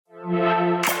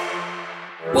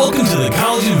Welcome to the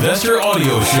College Investor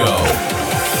Audio Show,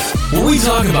 where we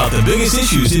talk about the biggest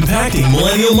issues impacting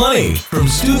millennial money, from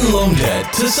student loan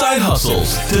debt to side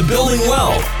hustles to building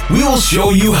wealth. We will show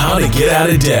you how to get out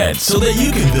of debt so that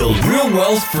you can build real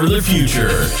wealth for the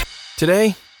future.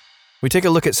 Today, we take a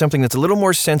look at something that's a little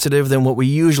more sensitive than what we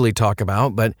usually talk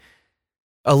about, but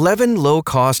 11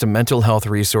 low-cost mental health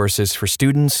resources for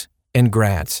students and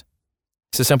grads.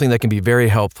 This is something that can be very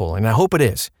helpful, and I hope it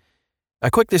is. A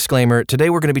quick disclaimer,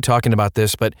 today we're going to be talking about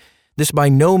this, but this by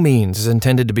no means is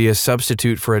intended to be a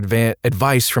substitute for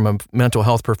advice from a mental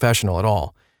health professional at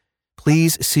all.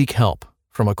 Please seek help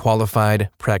from a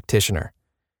qualified practitioner.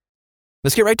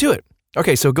 Let's get right to it.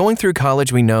 Okay, so going through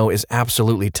college we know is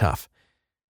absolutely tough.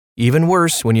 Even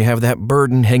worse when you have that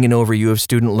burden hanging over you of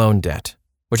student loan debt,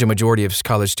 which a majority of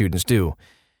college students do.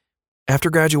 After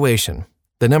graduation,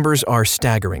 the numbers are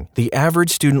staggering. The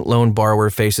average student loan borrower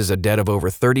faces a debt of over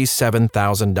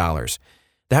 $37,000.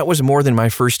 That was more than my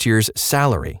first year's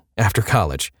salary after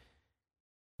college.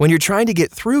 When you're trying to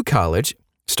get through college,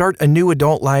 start a new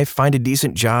adult life, find a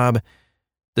decent job,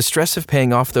 the stress of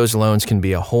paying off those loans can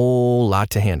be a whole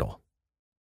lot to handle.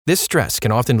 This stress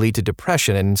can often lead to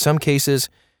depression and, in some cases,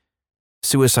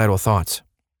 suicidal thoughts.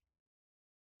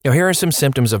 Now, here are some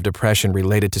symptoms of depression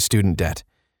related to student debt.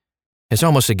 It's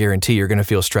almost a guarantee you're going to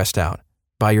feel stressed out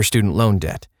by your student loan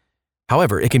debt.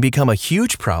 However, it can become a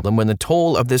huge problem when the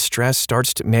toll of this stress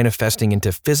starts manifesting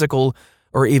into physical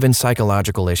or even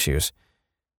psychological issues.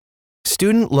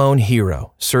 Student Loan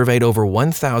Hero surveyed over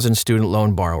 1,000 student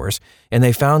loan borrowers, and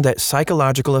they found that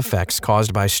psychological effects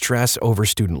caused by stress over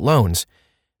student loans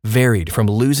varied from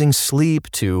losing sleep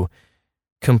to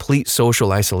complete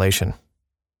social isolation.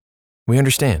 We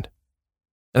understand.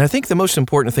 And I think the most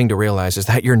important thing to realize is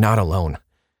that you're not alone.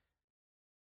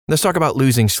 Let's talk about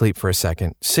losing sleep for a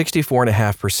second.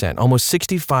 64.5%, almost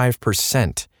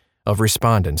 65% of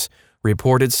respondents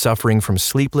reported suffering from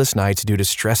sleepless nights due to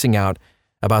stressing out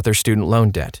about their student loan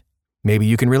debt. Maybe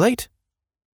you can relate.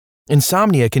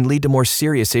 Insomnia can lead to more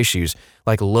serious issues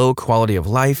like low quality of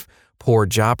life, poor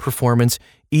job performance,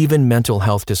 even mental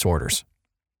health disorders.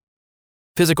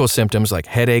 Physical symptoms like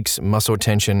headaches, muscle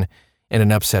tension, and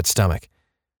an upset stomach.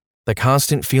 The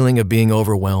constant feeling of being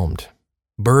overwhelmed,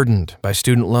 burdened by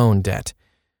student loan debt,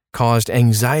 caused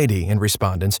anxiety in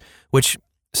respondents, which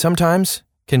sometimes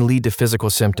can lead to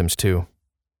physical symptoms too.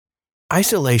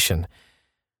 Isolation.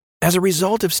 As a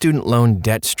result of student loan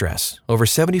debt stress, over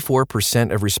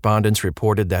 74% of respondents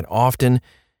reported that often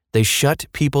they shut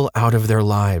people out of their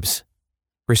lives.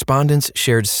 Respondents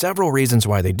shared several reasons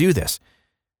why they do this,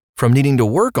 from needing to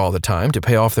work all the time to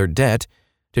pay off their debt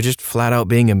to just flat out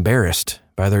being embarrassed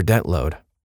by their debt load.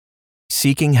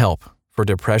 Seeking help for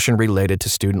depression related to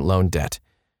student loan debt.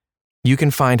 You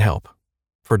can find help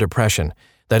for depression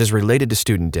that is related to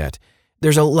student debt.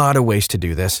 There's a lot of ways to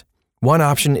do this. One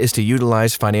option is to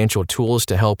utilize financial tools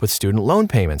to help with student loan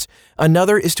payments.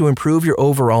 Another is to improve your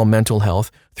overall mental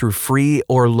health through free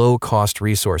or low-cost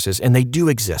resources, and they do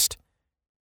exist.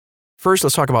 First,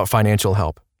 let's talk about financial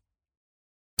help.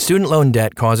 Student loan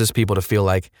debt causes people to feel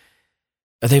like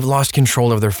they've lost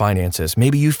control of their finances.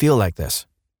 Maybe you feel like this.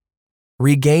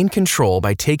 Regain control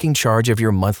by taking charge of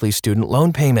your monthly student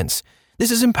loan payments.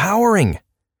 This is empowering.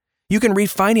 You can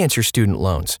refinance your student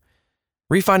loans.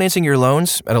 Refinancing your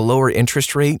loans at a lower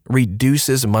interest rate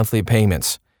reduces monthly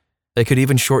payments. They could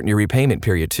even shorten your repayment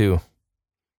period too.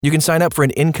 You can sign up for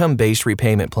an income-based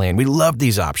repayment plan. We love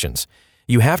these options.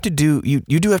 You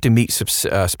do have to meet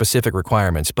specific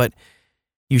requirements, but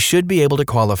you should be able to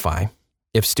qualify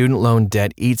if student loan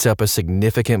debt eats up a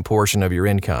significant portion of your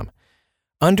income.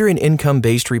 Under an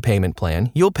income-based repayment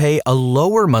plan, you'll pay a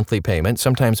lower monthly payment,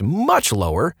 sometimes much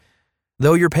lower,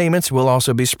 though your payments will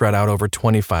also be spread out over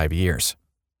 25 years.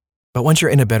 But once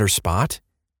you're in a better spot,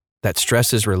 that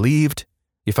stress is relieved,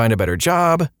 you find a better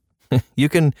job, you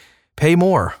can pay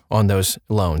more on those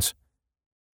loans.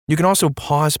 You can also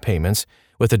pause payments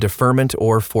with a deferment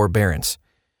or forbearance.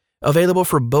 Available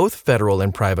for both federal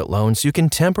and private loans, you can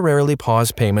temporarily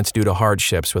pause payments due to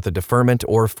hardships with a deferment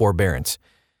or forbearance.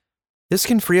 This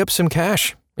can free up some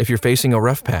cash if you're facing a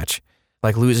rough patch,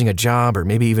 like losing a job or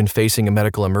maybe even facing a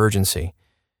medical emergency.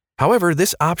 However,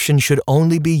 this option should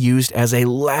only be used as a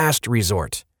last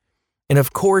resort. And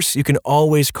of course, you can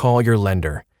always call your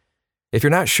lender. If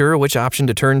you're not sure which option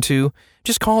to turn to,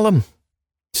 just call them.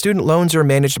 Student loans are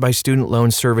managed by student loan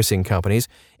servicing companies,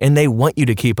 and they want you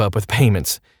to keep up with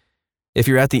payments. If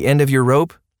you're at the end of your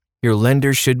rope, your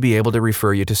lender should be able to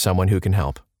refer you to someone who can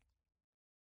help.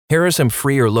 Here are some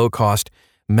free or low-cost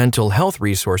mental health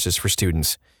resources for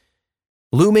students.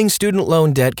 Looming student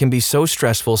loan debt can be so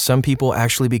stressful some people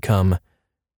actually become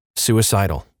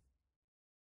suicidal.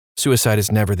 Suicide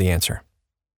is never the answer.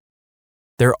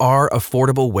 There are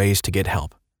affordable ways to get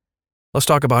help. Let's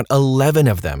talk about 11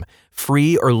 of them,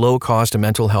 free or low-cost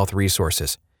mental health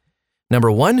resources.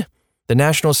 Number 1, the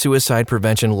National Suicide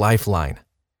Prevention Lifeline.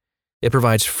 It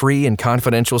provides free and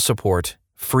confidential support,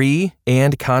 free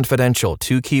and confidential,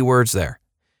 2 key words there,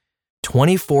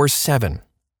 24/7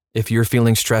 if you're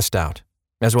feeling stressed out,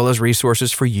 as well as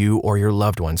resources for you or your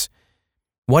loved ones.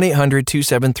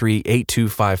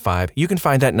 1-800-273-8255. You can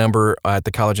find that number at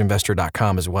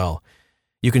thecollegeinvestor.com as well.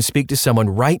 You can speak to someone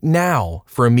right now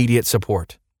for immediate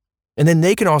support. And then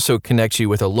they can also connect you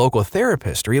with a local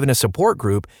therapist or even a support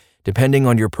group, depending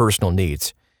on your personal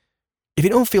needs. If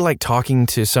you don't feel like talking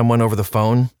to someone over the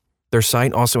phone, their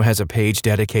site also has a page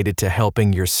dedicated to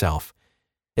helping yourself.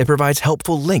 It provides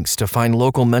helpful links to find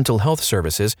local mental health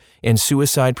services and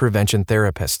suicide prevention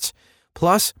therapists,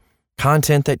 plus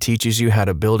content that teaches you how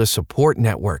to build a support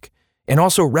network and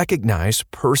also recognize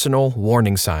personal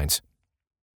warning signs.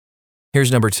 Here's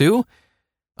number 2,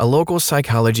 a local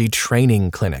psychology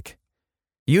training clinic.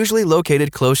 Usually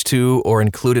located close to or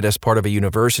included as part of a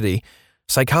university,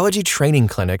 psychology training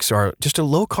clinics are just a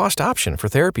low-cost option for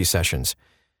therapy sessions.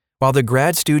 While the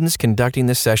grad students conducting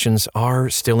the sessions are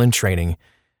still in training,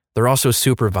 they're also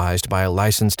supervised by a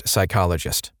licensed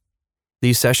psychologist.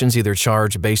 These sessions either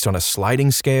charge based on a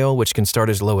sliding scale, which can start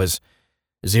as low as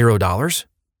 $0,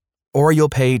 or you'll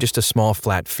pay just a small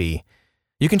flat fee.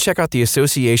 You can check out the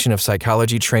Association of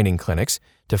Psychology Training Clinics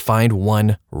to find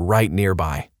one right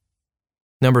nearby.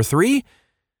 Number 3,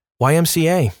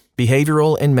 YMCA,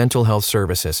 Behavioral and Mental Health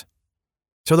Services.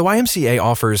 So the YMCA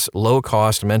offers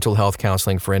low-cost mental health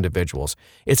counseling for individuals.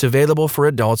 It's available for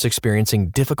adults experiencing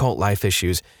difficult life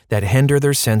issues that hinder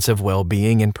their sense of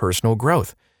well-being and personal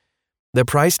growth. The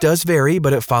price does vary,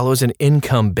 but it follows an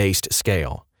income-based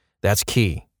scale. That's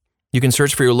key. You can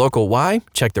search for your local Y,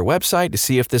 check their website to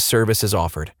see if this service is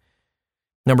offered.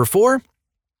 Number 4,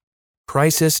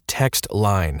 Crisis Text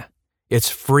Line. It's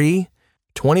free,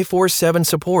 24/7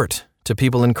 support to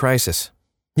people in crisis.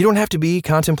 You don't have to be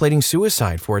contemplating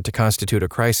suicide for it to constitute a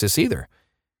crisis either.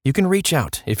 You can reach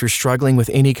out if you're struggling with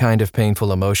any kind of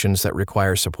painful emotions that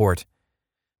require support.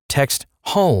 Text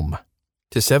HOME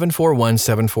to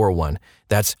 741-741.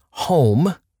 That's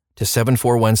HOME to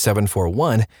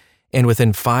 741-741. And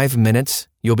within 5 minutes,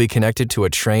 you'll be connected to a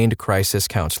trained crisis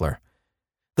counselor.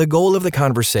 The goal of the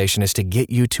conversation is to get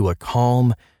you to a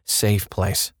calm, safe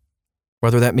place,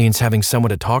 whether that means having someone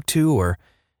to talk to or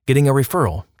getting a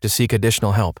referral to seek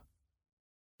additional help.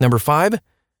 Number 5,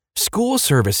 school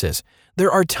services.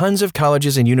 There are tons of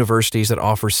colleges and universities that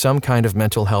offer some kind of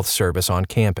mental health service on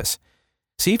campus.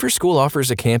 See if your school offers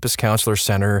a campus counselor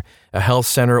center, a health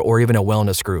center, or even a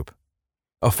wellness group.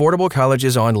 Affordable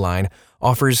Colleges Online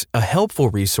offers a helpful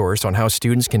resource on how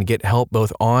students can get help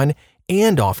both on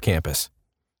and off campus.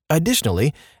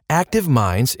 Additionally, Active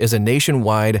Minds is a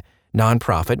nationwide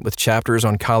nonprofit with chapters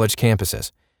on college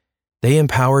campuses. They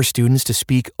empower students to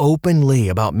speak openly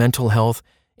about mental health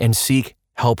and seek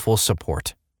helpful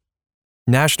support.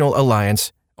 National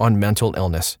Alliance on Mental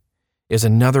Illness is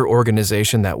another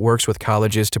organization that works with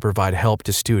colleges to provide help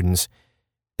to students.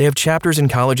 They have chapters in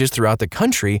colleges throughout the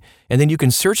country, and then you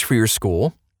can search for your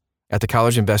school at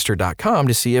thecollegeinvestor.com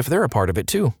to see if they're a part of it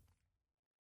too.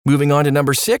 Moving on to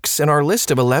number 6 in our list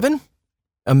of 11,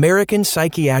 American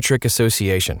Psychiatric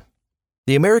Association.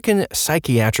 The American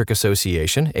Psychiatric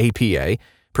Association, APA,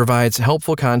 provides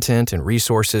helpful content and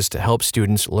resources to help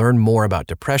students learn more about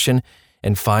depression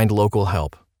and find local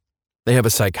help. They have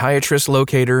a psychiatrist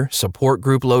locator, support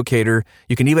group locator.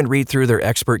 You can even read through their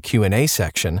expert Q&A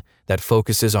section that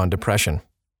focuses on depression.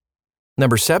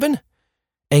 Number 7,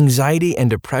 Anxiety and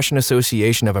Depression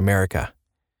Association of America.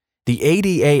 The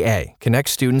ADAA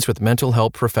connects students with mental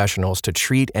health professionals to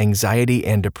treat anxiety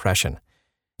and depression.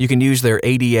 You can use their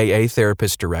ADAA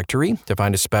therapist directory to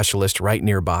find a specialist right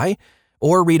nearby,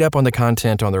 or read up on the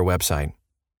content on their website.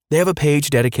 They have a page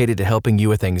dedicated to helping you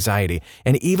with anxiety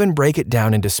and even break it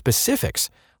down into specifics,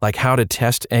 like how to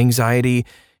test anxiety,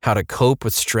 how to cope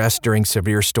with stress during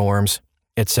severe storms,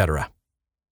 etc.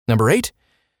 Number 8,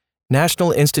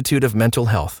 National Institute of Mental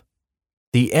Health.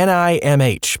 The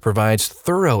NIMH provides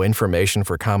thorough information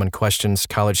for common questions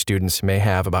college students may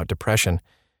have about depression.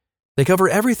 They cover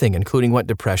everything, including what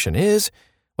depression is,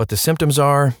 what the symptoms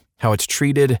are, how it's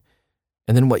treated,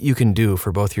 and then what you can do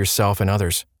for both yourself and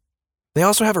others. They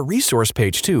also have a resource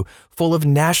page, too, full of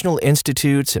national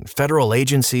institutes and federal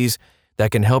agencies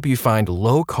that can help you find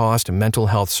low-cost mental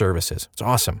health services. It's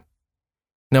awesome.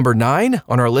 Number 9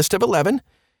 on our list of 11,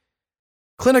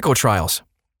 clinical trials.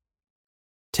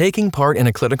 Taking part in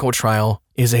a clinical trial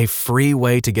is a free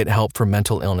way to get help for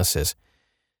mental illnesses.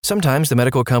 Sometimes the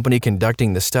medical company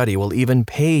conducting the study will even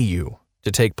pay you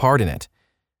to take part in it,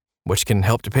 which can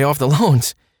help to pay off the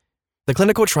loans. The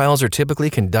clinical trials are typically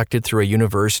conducted through a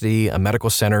university, a medical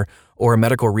center, or a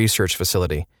medical research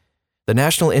facility. The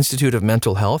National Institute of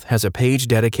Mental Health has a page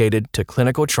dedicated to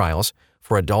clinical trials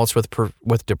for adults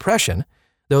with depression,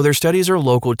 though their studies are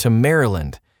local to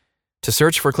Maryland. To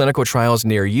search for clinical trials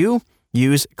near you,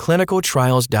 use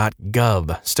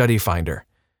clinicaltrials.gov Study Finder.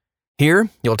 Here,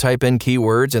 you'll type in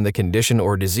keywords in the condition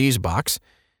or disease box,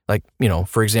 like,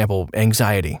 for example,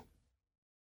 anxiety.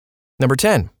 Number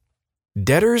 10,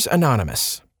 Debtors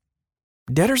Anonymous.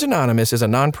 Debtors Anonymous is a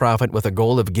nonprofit with a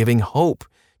goal of giving hope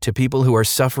to people who are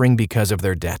suffering because of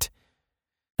their debt.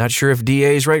 Not sure if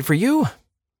DA is right for you?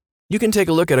 You can take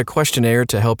a look at a questionnaire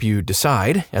to help you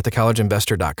decide at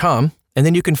thecollegeinvestor.com, and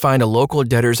then you can find a local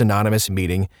Debtors Anonymous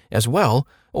meeting as well,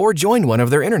 or join one of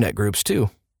their internet groups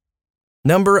too.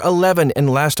 Number 11 and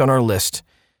last on our list,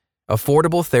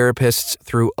 Affordable Therapists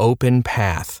through Open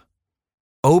Path.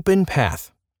 Open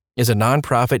Path is a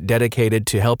nonprofit dedicated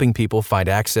to helping people find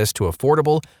access to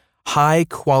affordable,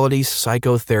 high-quality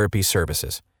psychotherapy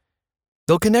services.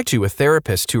 They'll connect you with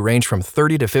therapists who range from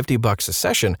 $30 to $50 a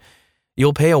session.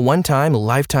 You'll pay a one-time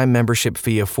lifetime membership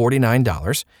fee of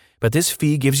 $49, but this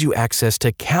fee gives you access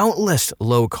to countless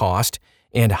low-cost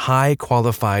and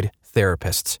high-qualified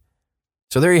therapists.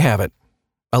 So there you have it,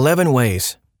 11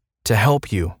 ways to help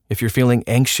you if you're feeling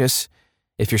anxious,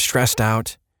 if you're stressed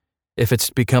out, if it's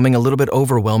becoming a little bit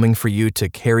overwhelming for you to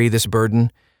carry this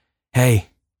burden. Hey,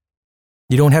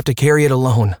 you don't have to carry it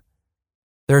alone.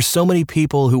 There are so many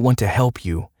people who want to help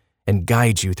you and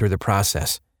guide you through the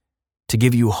process, to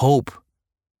give you hope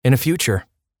and a future.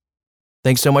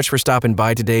 Thanks so much for stopping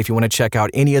by today. If you want to check out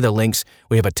any of the links,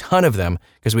 we have a ton of them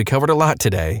because we covered a lot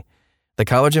today.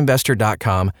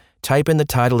 thecollegeinvestor.com, type in the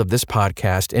title of this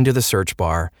podcast into the search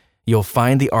bar. You'll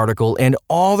find the article and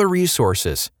all the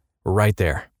resources right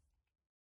there.